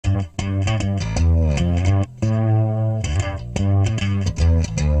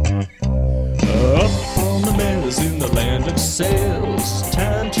In the land of sales,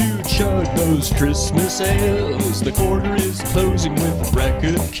 time to chug those Christmas ales. The quarter is closing with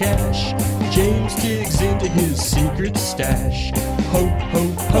record cash. James digs into his secret stash. Ho, ho,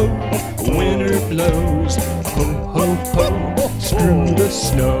 ho, winter blows. Ho, ho, ho, screw the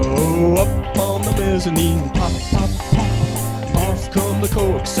snow. Up on the mezzanine, pop, pop, pop. Off come the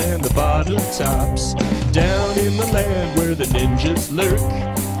corks and the bottle tops. Down in the land where the ninjas lurk,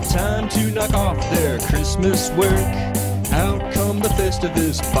 time to knock off their Christmas work. Out come the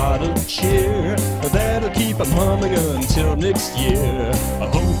Festivus bottle cheer. That'll keep 'em humming until next year.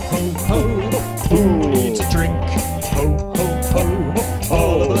 Ho, ho, ho, who needs a drink? Ho, ho, ho,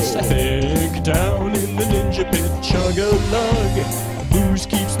 all of us I think. Down in the ninja pit, chug a lug. Booze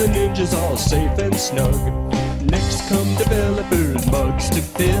keeps the ninjas all safe and snug. Next come developers, mugs to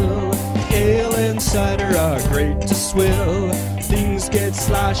fill. Ale and cider are great to swill. Things get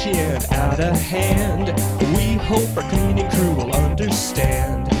sloshy and out of hand. We hope our cleaning crew will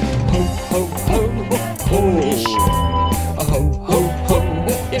understand. Ho, ho, ho, holy shit. Ho, ho, ho,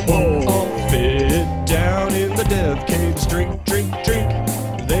 it won't all fit. Down in the dev caves, drink, drink, drink.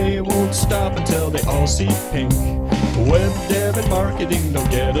 They won't stop until they all see pink. Web dev and marketing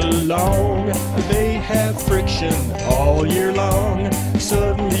don't get along. They have friction all year long.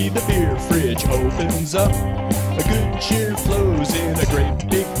 Suddenly the beer fridge opens up. A good cheer flows in a great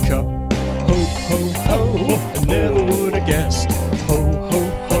big cup. Ho, ho, ho, I never would have guessed. Ho, ho,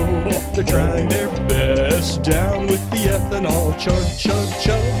 ho, they're trying their best. Down with the ethanol, chug, chug,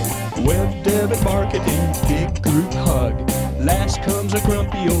 chug. Web dev and marketing, big group hug. Last comes a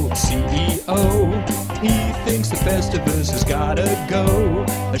grumpy old CEO. He thinks the Festivus has gotta go.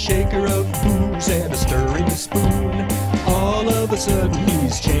 A shaker of booze and a stirring spoon. All of a sudden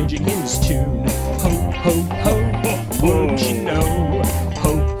he's changing his tune. Ho, ho, ho, wouldn't you know?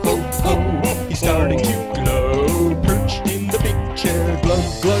 Ho, ho, ho, he's starting to glow. Perched in the big chair,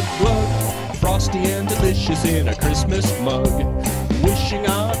 glug, glug, glug. Frosty and delicious in a Christmas mug. Wishing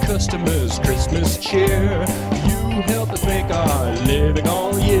our customers Christmas cheer. You help us make our living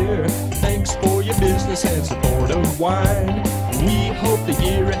all year. Thanks for your business and support of wine. We hope the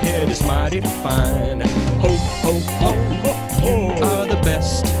year ahead is mighty fine. Ho, ho, ho, you are the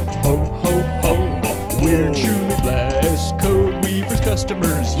best. Ho, ho, ho, we're truly blessed. CodeWeavers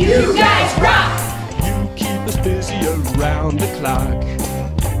customers, you